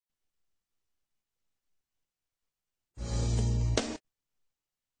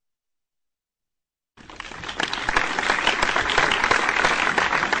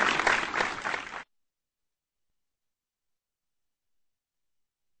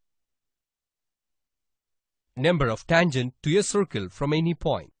number of tangent to a circle from any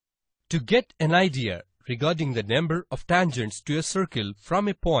point. To get an idea regarding the number of tangents to a circle from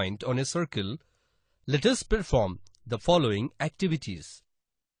a point on a circle, let us perform the following activities.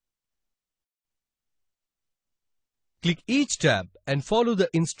 Click each tab and follow the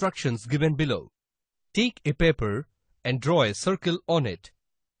instructions given below. Take a paper and draw a circle on it.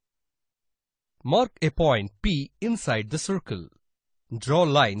 Mark a point P inside the circle. Draw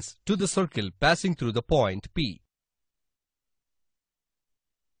lines to the circle passing through the point P.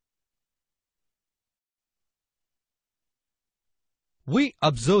 We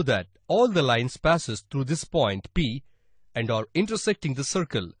observe that all the lines passes through this point P and are intersecting the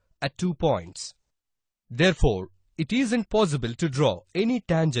circle at 2 points. Therefore, it isn't possible to draw any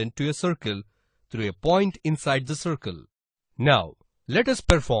tangent to a circle through a point inside the circle. Now, let us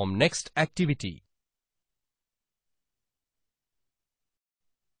perform next activity.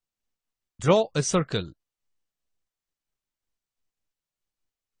 Draw a circle.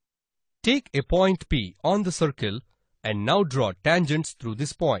 Take a point P on the circle and now draw tangents through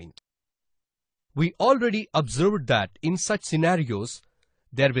this point. We already observed that in such scenarios,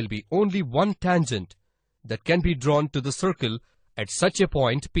 there will be only one tangent that can be drawn to the circle at such a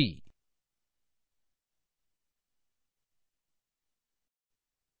point P.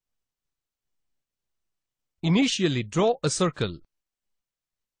 Initially draw a circle.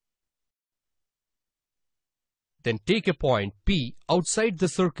 Then take a point P outside the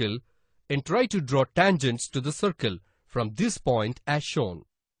circle and try to draw tangents to the circle from this point as shown.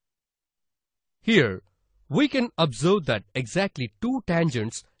 Here, we can observe that exactly 2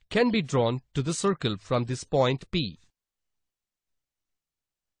 tangents can be drawn to the circle from this point P.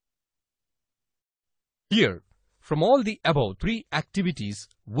 Here, from all the above 3 activities,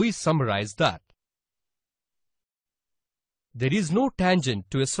 we summarize that there is no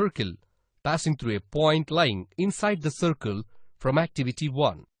tangent to a circle passing through a point lying inside the circle from activity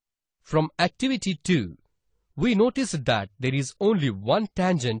 1. From activity 2, we notice that there is only one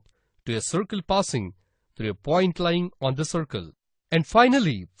tangent to a circle passing through a point lying on the circle. And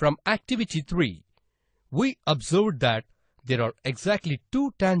finally, from activity 3, we observed that there are exactly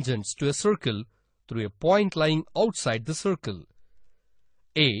 2 tangents to a circle through a point lying outside the circle.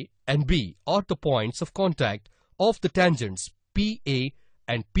 A and B are the points of contact of the tangents PA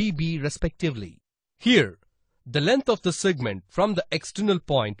and PB respectively. Here, the length of the segment from the external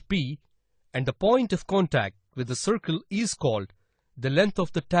point P and the point of contact with the circle is called the length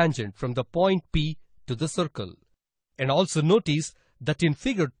of the tangent from the point P to the circle. And also notice that in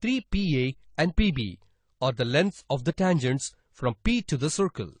figure 3 PA and PB are the lengths of the tangents from P to the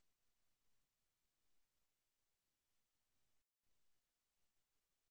circle.